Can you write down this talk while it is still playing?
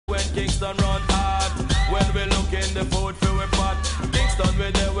Kingston run hard. When we look in the food for we pot. Kingston we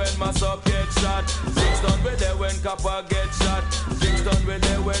there when mass up get shot. Kingston we there when copper get shot. Kingston we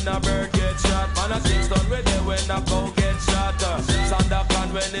there when a bird get shot. Man a Kingston we there when a cow get shot. Sandakan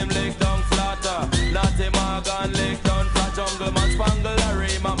when him lick down flatter. Natty Morgan lick down flat. Jungle man spangle a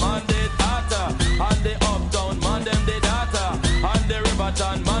my man did hotter. And the uptown man them did hotter. And the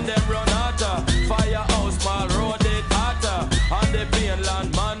Riverton man them run hotter. Firehouse small road did hotter. And the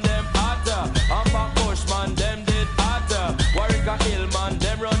Plainland man them hotter. And back bush man them did hotter. Warwick Hill man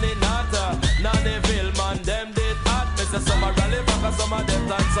them running hotter. Nannyville man them did hot. Mr. Summer rally back and some of them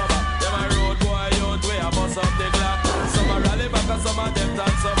dance over. Them a road boy youth way a bust up the clock. Some a rally back and some of them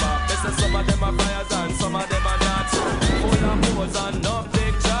dance over. Mr. Some of them a flyers and some of them a dance. Full of pose and no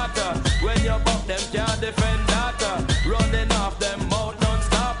big chatter. When you buck them can't defend data. Running off them mouth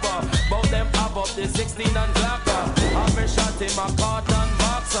non-stopper. Bout them up the 16 and Glocker. And me shot him a cotton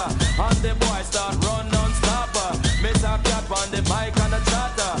boxer. And the boy start run non-stopper. Miss a cap on the mic and a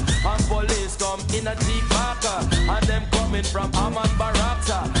chatter. And police come in a Jeep marker. And them coming from Amman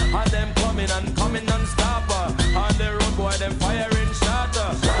Barakta. And them coming non-stopper. And the road boy them firing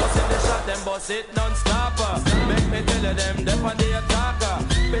shatter. Bust in the shot them bust it non-stopper. Make me tell you them dep on the attacker.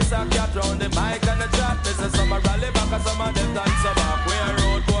 Miss a cat round the mic and a chat. Miss a summer rally back and some of them dance back. We a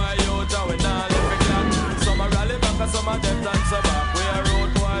road boy youth and we not live in clock. Some a rally back and some of them dance back. We a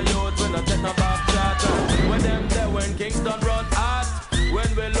road boy youth we not take no back chat. When them there when Kingston run hot.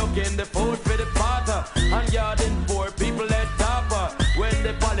 When we look in the food for the potter. And garden poor people at topper. When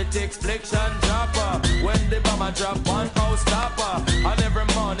the politics fliction dropper. When the bomber drop one house topper. And every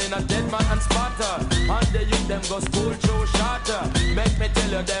morning a dead man and spotter. And the youth them go school through shatter. Make me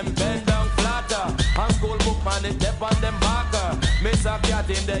tell you them bend down flatter. And school book man it dep on them backer. Miss a cat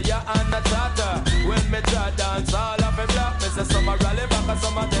in the ya and a chatter. When me try dance all of a block. Miss a summer rally back and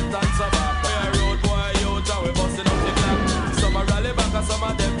some of them dance back. We a road boy youth and we busting up the clock. Summer rally back and some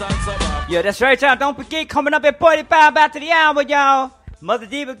of them dance back. Yeah, that's right, y'all. Don't forget, coming up at 45 after the hour, y'all. Mother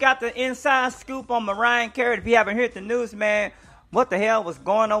Diva got the inside scoop on Mariah Carey. If you haven't heard the news, man, what the hell was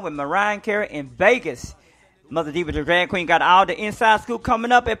going on with Mariah Carey in Vegas? Mother Diva, the drag queen, got all the inside scoop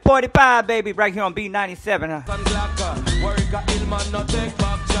coming up at 45, baby, right here on B97.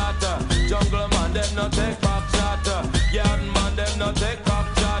 Jungle man, them no take back chatter. Garden man, them no take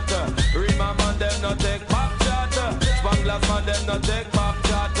back chatter. Rima man, them no take back chatter. Spanglers man, them no take back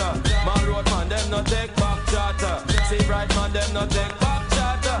chatter. Man road man, them no take back chatter. See bright man, them no take back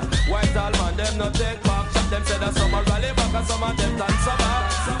chatter. Whitehall man, them no take back chatter. Them say that some a rally back and some of them dance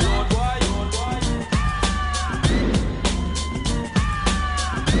back. Road boy.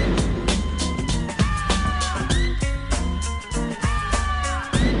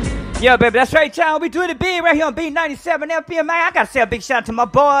 Yeah, baby, that's right, y'all. We doing it big right here on B97 FM, man. I got to say a big shout out to my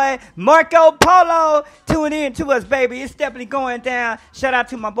boy, Marco Polo, tuning in to us, baby. It's definitely going down. Shout out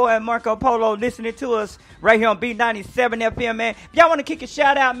to my boy, Marco Polo, listening to us right here on B97 FM, man. If y'all want to kick a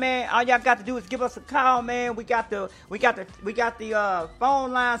shout out, man, all y'all got to do is give us a call, man. We got the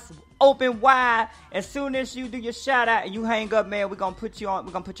phone lines open wide. As soon as you do your shout out and you hang up, man, we're gonna put your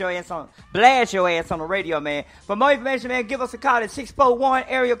ass on, blast your ass on the radio, man. For more information, man, give us a call at 641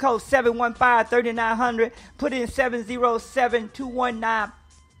 area code 715-3900. Put in 707-219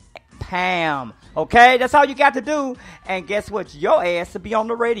 PAM. Okay, that's all you got to do. And guess what? Your ass will be on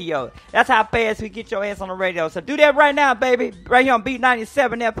the radio. That's how fast we get your ass on the radio. So do that right now, baby. Right here on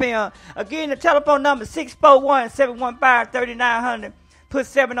B97 FM. Again, the telephone number 641-715-3900. Put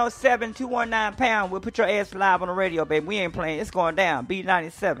 707-219 pound. We'll put your ass live on the radio, baby. We ain't playing. It's going down. B97.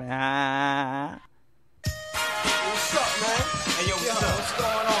 What's up, man? Hey, yo, what's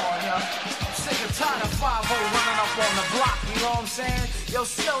going on, yo? I'm sick and tired of 5-0 running up on the block, you know what I'm saying? Yo,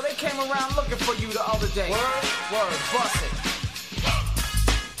 Snow, they came around looking for you the other day. Word, bust it.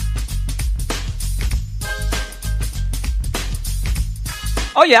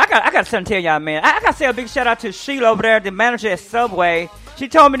 Oh, yeah, I got something to tell y'all, man. I got to say a big shout out to Sheila over there, the manager at Subway. She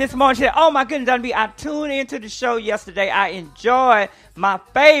told me this morning, she said, oh, my goodness, I tuned into the show yesterday. I enjoyed my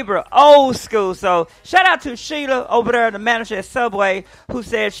favorite old school. So shout out to Sheila over there, the manager at Subway, who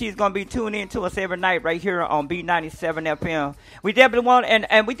said she's going to be tuning in to us every night right here on B97 FM. We definitely want,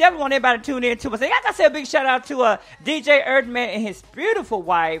 and we definitely want everybody to tune in to us. I got to say a big shout out to DJ Erdman and his beautiful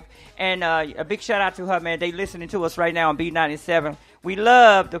wife. And a big shout out to her, man. They listening to us right now on B97. We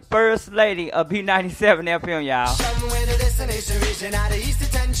love the first lady of B97 FM, y'all. Look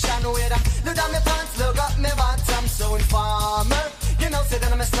down my pants, look up my bottom, so informer. You know, say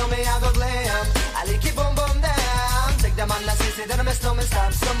that I'm a snowman, I go glam. I like it boom boom down. Take the man that say that I'm a snowman,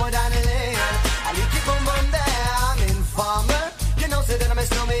 stop somewhere down the lane. I like it boom boom down. Informer. You know, say that I'm a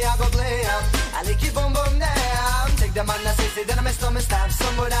snowman, I go glam. I like you boom boom down. Take the man that say that I'm a snowman, stab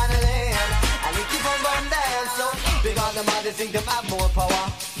somewhere down the lane. I like you boom boom down. So big on them, they think them have more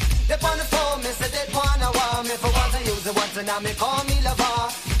power. They on the phone, me say they wanna want me for once I use it once and now me call me lover.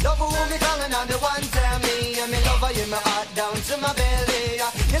 Love who me calling on the one tell me and me lover you my heart down to my belly.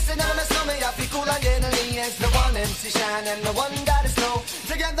 You say that I'm a snowman, I feel cool and deadly. It's the one MC Shine and the one that is snow.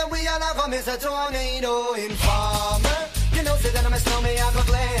 Together we all have come, it's a tornado informer. You know, say that I'm a snowman, I go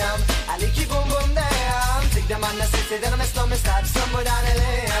glam. I like you boom boom down. Take the man that say that I'm a snowman, start somewhere down the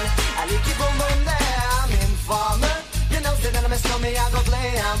lane. I like you boom boom down, informer. You know, say that I'm a snowman, I go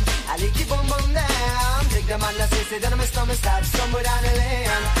glam. I like you boom boom down. Take the man that say that I'm a snowman, start somewhere down the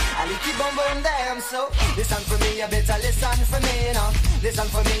lane. I like you boom boom down. So listen for me, you better listen for me, you know. Listen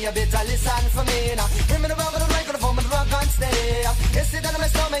for me, you better listen for me, you know. Bring me the rock, the mic, the phone, the rock and stay. You say that I'm a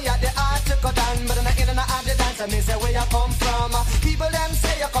snowman, yeah, the art to cut down, but I'm not in and out the dance. I mean, say where you come from. People them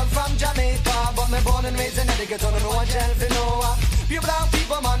say you come from Jamaica, but me born and raised in the ghetto, no one tell for no. Pure brown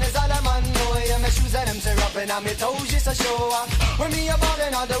people, man, is all a man know. Yeah, my shoes and them tear up and my toes just a show. When me a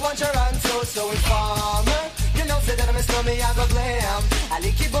ballin' on the one Toronto, so informer. You know, say that I'm a snowman, I go glam. I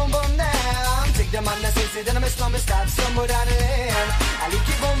like you boom boom down. Take the man that say that I'm a snowman, start somewhere down the lane. I like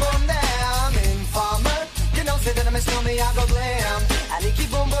you boom boom down, informer. You know, say that I'm a snowman, I go glam. I like you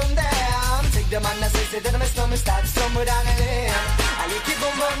boom boom down. Take the man that say that I'm a snowman, start somewhere down the lane. I like you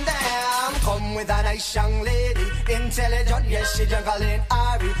boom boom down. Come with a nice young lady, intelligent, yes, she juggling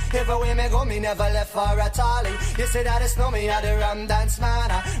Ari. Everywhere me go, me never left for a tally. You say that it's no me, I the rum dance man.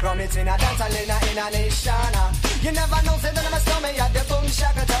 Rum it in a dance, in a nation. You never know, say that I'm a snowman, I the boom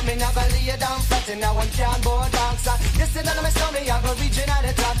shaka. Tell me never lay you down flat in a one can board box. You say that I'm a snowman, I go reaching at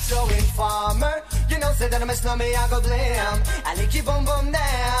the top, so informer. You know, say that I'm a snowman, I go glam. I like you boom boom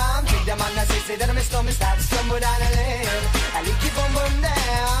down. Take the man that say that I'm a snowman, start somewhere down the lane. I like you boom boom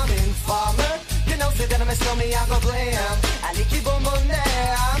down, informer. You know, say that I'm a snowman, I go glam. I like you boom boom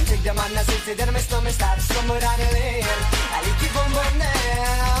down. Take the man that say that I'm a snowman, start somewhere down the lane. I like you boom boom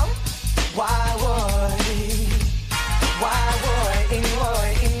down. Why would?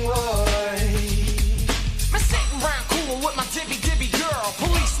 Me sitting round coolin' with my dibby girl.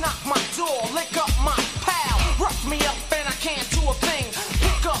 Police knock my door, lick up my pal. Rough me up and I can't do a thing.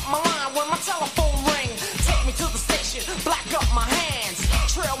 Pick up my line when my telephone ring. Take me to the station, black up my hands.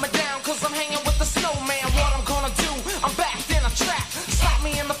 Trail me down cause I'm hanging with the snowman. What I'm gonna do, I'm backed in a trap. Slapped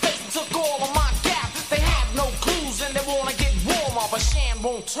me in the face and took all of my gap. They have no clues and they wanna get warmer, but Shan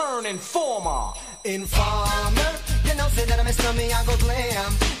won't turn informer. Informer, you know, say that I'm a snowman, I go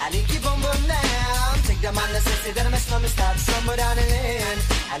glam. I like you boom boom down. Take the man that say that I'm a snowman, start somewhere down the lane.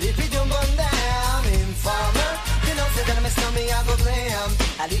 I like you boom boom down. Informer, you know, say that I'm a snowman, I go glam.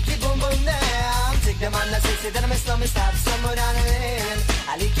 I like you boom boom down. Take the man that say that I'm a snowman, start somewhere down the lane.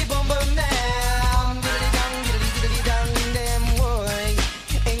 I like you boom boom down. Giddly down, damn boy,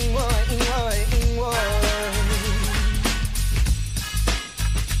 boy.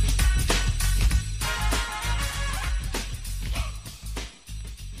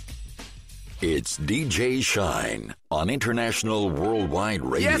 It's DJ Shine on International Worldwide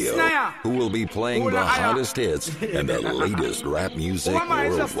Radio, yes, who will be playing the hottest hits and the latest rap music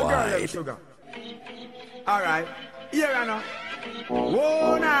worldwide. All right, here I know.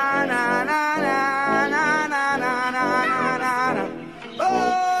 Oh, na na na na na na na na na na.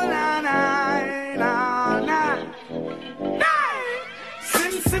 Oh, na na na na.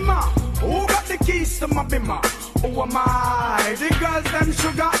 Sim Simma, who got the keys to my bimmer? Who am I? The girls them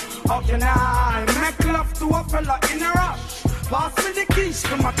sugar. How can I make love to a fella in a rush? Pass me the keys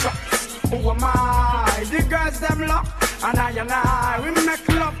to my trucks. Who am I? The girls them lock. And I, we make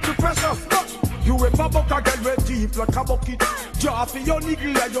love to precious. Look, you ever buck a girl with deep like a bucket. Draw for your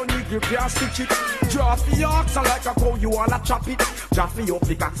niggle like your niggle can't stitch it. Draw for your oxen like a cow, you wanna chop it. Draw for your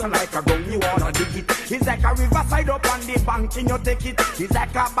pickaxe like a gun, you wanna dig it. It's like a riverside up on the bank and you take it. It's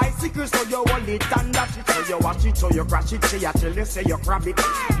like a bicycle so you hold it and dash it. So you watch it, so you crash it. She a tell you say you grab it.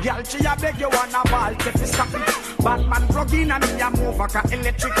 Girl, she a beg you wanna ball, take you stop it. Batman plug in and me a move like a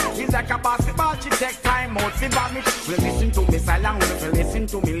electric. It's like a basketball, she take time out to vomit. Well, listen to me silent, well, listen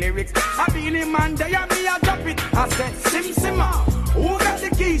to me lyrics. I been in man, they and me a drop it. I said, Simma, who got the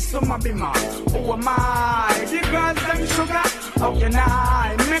keys to my bimmer? Who am I? The girls them sugar. How can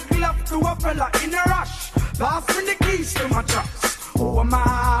I make love to a fella in a rush? Pass me the keys to my trucks. Who am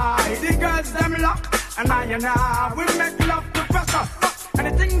I? The girls them lock. And I will make love to pressure.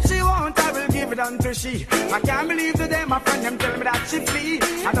 Anything she want, I will give it unto she. I can't believe today my friend them tell me that she flee.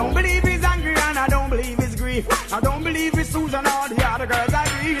 I don't believe he's angry and I don't believe he's grief. I don't believe it's Susan or the other girls I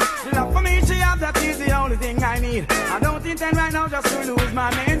read. The love for me she have, that is the only thing I need. I don't intend right now just to lose my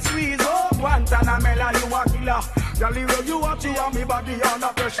main squeeze. Oh, Guantanamela, you a killer. Galileo, you watch you and me body under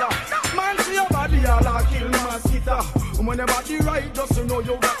pressure. Man, see your body all a kill mosquito. When the body right, just to know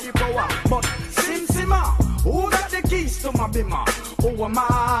you got the power. But Sim who got the keys to my bimmer? Who am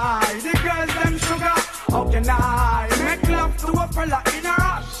I? The girls them sugar. How can I make love to a fella in a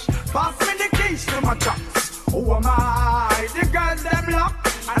rush? Pass me the keys to my trucks. Who am I? The girls them lock.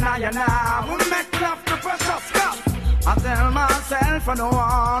 And I will make love to precious cup. I tell myself I don't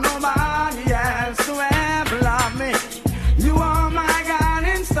want nobody else to ever love me. You are my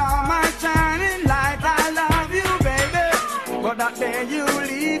guiding star, my shining light. I love you, baby. But that day you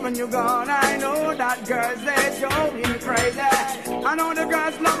leave and you're gone, I know that girls, they going crazy. I know the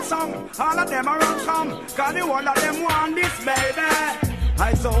girls love song, all of them are on come, cause the one of them want this, baby.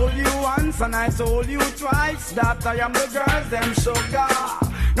 I told you once and I told you twice that I am the girls, them sugar.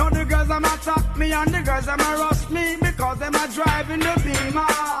 Now the girls them attack me and the girls them rush me because them are driving the beamer.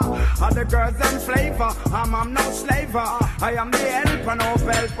 And the girls them flavor, I'm no slaver. I am the helper, no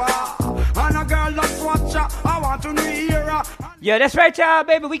helper. And a girl loves watcher, I want to hear her. Yeah, that's right, y'all,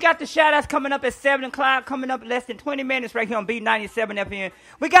 baby. We got the shout-outs coming up at 7 o'clock, coming up in less than 20 minutes right here on B97 FM.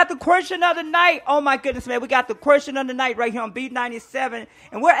 We got the question of the night. Oh, my goodness, man. We got the question of the night right here on B97.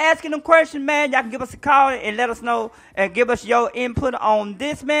 And we're asking them questions, man. Y'all can give us a call and let us know and give us your input on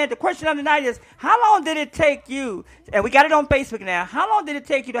this, man. The question of the night is, how long did it take you, and we got it on Facebook now, how long did it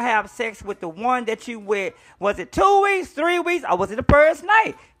take you to have sex with the one that you with? Was it 2 weeks, 3 weeks, or was it the first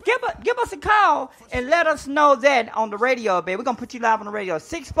night? Give us a call and let us know that on the radio, baby. We're going to put you live on the radio.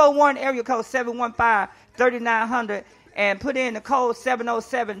 641 area code 715-3900 and put in the code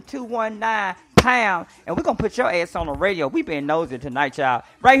 707-219 pound, and we're going to put your ass on the radio. We been nosy tonight, y'all.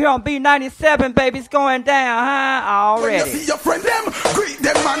 Right here on B97, baby. It's going down, huh? Already. When you see your friend them, greet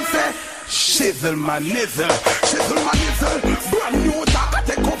them and say, shizzle my nizzle, brand new talk,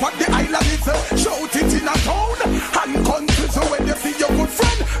 take over the island nizzle, shout it in a town and country. So when you see your good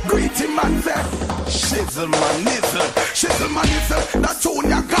friend, greet him and say, shizzle my nizzle, that tune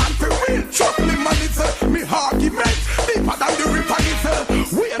you gone for real, trouble my nizzle, me argument, deeper than the river nizzle,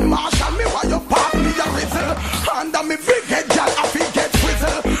 Wayne Marshall, me why you pop me a rizzle, under me big head gal, I feel get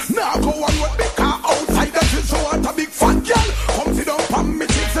frizzle, now go on with the car outside the drizzle, want a big fat gal, come sit down from me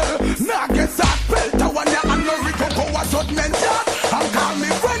chisel, now get that belt, I want ya and no Rico go a judgment yard, and call me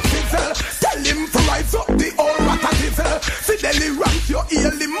friend chisel, tell him to rise up the old rat a chisel, see Delhi rank your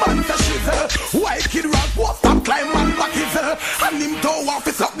early man to shizzle, why kid rock was stop climb and back chisel, and him toe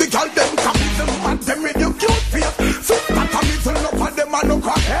office up the girl them capital, man them with your cute face, so that a missile no for them and no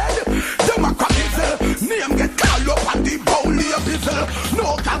crackhead, them a crack chisel, name get called up and the bowly a pizzle,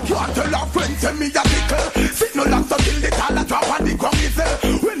 no can't tell a friend tell me a pickle, sit no long so till the collar drop and the ground whistle,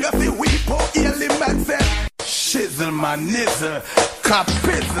 when you see we poor early man say, shizzle my nizzle,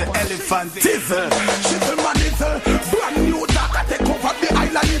 capizzle, elephant tizzle, shizzle my nizzle, brand new dark, I take over the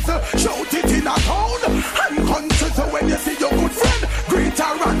island nizzle, shout it in a town and country, so when you see your good friend, greet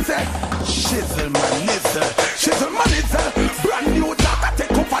her and say, shizzle my nizzle, brand new dark, I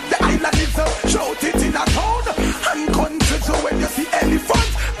take over the island nizzle, shout it in a town and country, so when you see elephant,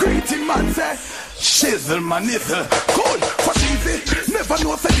 greet him and say, shizzle my nizzle, cool, for easy, never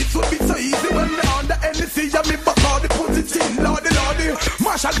know say this would be so easy, when me on the NC, and me back all the put it in, lordy,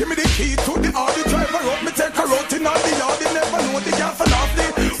 Marshall give me the key to the Audi, driver up, me take a route in all the yard, never know the gas and off the,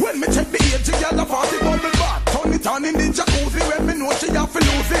 when me check the age, the girl a 40 bubble bath, turn it on in the jacuzzi, when me know she have to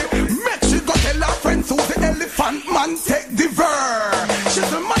lose it, make she go tell her friends who's the elephant man, take the verb,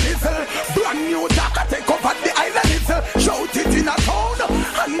 she's a man, brand new dark, I take over the island, shout it in a town,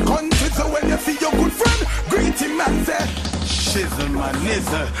 and country, so when you see your good friend, greet him and say, shizzle my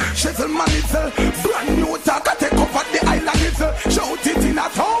nizzle, brand new talk, I take over the island nizzle, shout it in a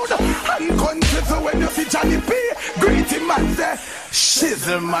town, and country, so when you see Johnny P, greet him and say,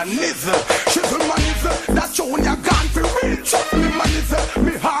 shizzle my nizzle, that tune you gone for real, trust me my nizzle,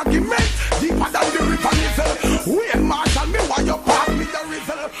 me argument, deeper than the river nizzle, Wayne Marshall, me why you pass me the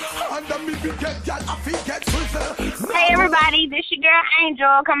rizzle, under me big get gal, I feel get frizzle. Hey everybody, this your girl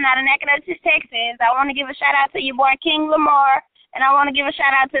Angel coming out of Nacogdoches, Texas. I want to give a shout out to your boy King Lamar, and I want to give a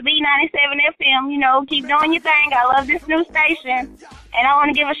shout out to B97 FM. You know, keep doing your thing. I love this new station. And I want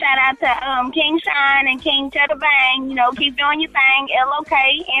to give a shout out to King Shine and King Cheddar Bang. You know, keep doing your thing. LOK,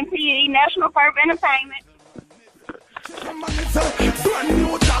 NPE, National Perp Entertainment.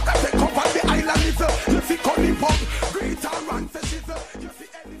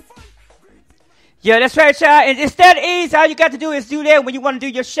 Yeah, that's right, y'all. And it's that easy. All you got to do is do that when you want to do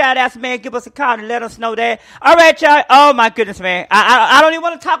your shout-outs, man. Give us a call and let us know that. All right, y'all. Oh, my goodness, man. I don't even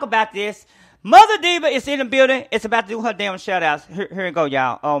want to talk about this. Mother Diva is in the building. It's about to do her damn shout outs. Here it go,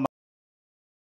 y'all. Oh my.